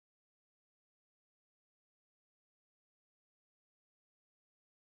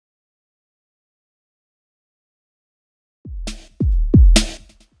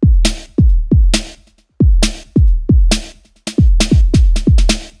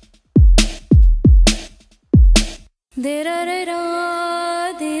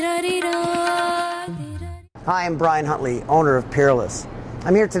Hi, I'm Brian Huntley, owner of Peerless.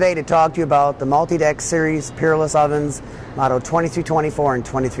 I'm here today to talk to you about the Multideck series Peerless ovens, model 2324 and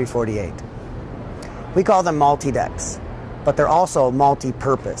 2348. We call them multi-decks, but they're also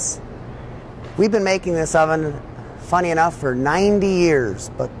multi-purpose. We've been making this oven, funny enough, for 90 years,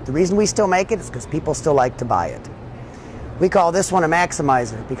 but the reason we still make it is because people still like to buy it. We call this one a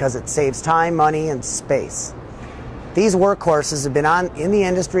maximizer because it saves time, money, and space. These workhorses have been in the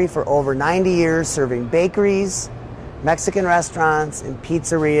industry for over 90 years, serving bakeries, Mexican restaurants, and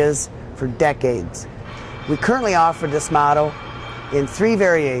pizzerias for decades. We currently offer this model in 3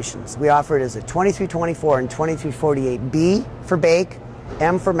 variations. We offer it as a 2324 and 2348B for bake,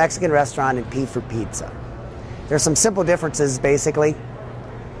 M for Mexican restaurant, and P for pizza. There's some simple differences, basically.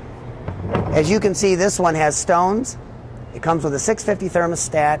 As you can see, this one has stones. It comes with a 650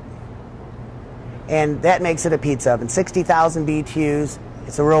 thermostat, and that makes it a pizza oven. 60,000 BTUs.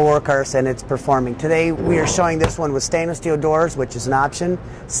 It's a real workhorse, and it's performing. Today, we are showing this one with stainless steel doors, which is an option.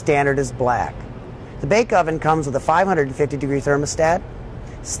 Standard is black. The bake oven comes with a 550-degree thermostat,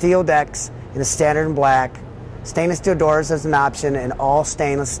 steel decks in a standard in black, stainless steel doors as an option, and all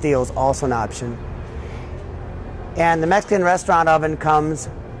stainless steel is also an option. And the Mexican restaurant oven comes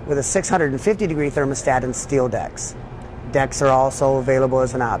with a 650-degree thermostat and steel decks. Decks are also available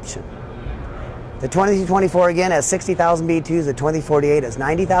as an option. The 2324 again has 60,000 BTUs. The 2048 has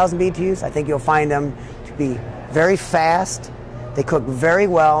 90,000 BTUs. I think you'll find them to be very fast. They cook very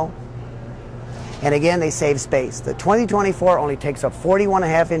well. And again, they save space. The 2024 only takes up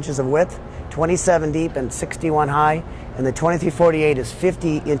 41.5 inches of width, 27 deep and 61 high. And the 2348 is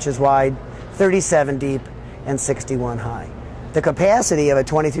 50 inches wide, 37 deep and 61 high. The capacity of a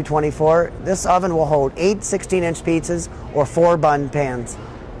 2224, this oven will hold 8 16-inch pizzas or 4 bun pans.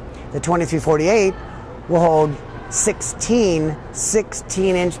 The 2348 will hold 16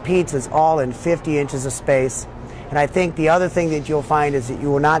 16-inch pizzas, all in 50 inches of space. And I think the other thing that you'll find is that you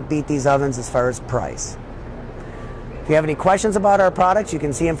will not beat these ovens as far as price. If you have any questions about our products, you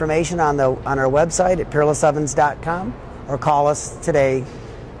can see information on our website at peerlessovens.com, or call us today.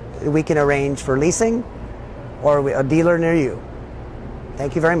 We can arrange for leasing or a dealer near you.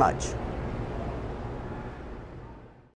 Thank you very much.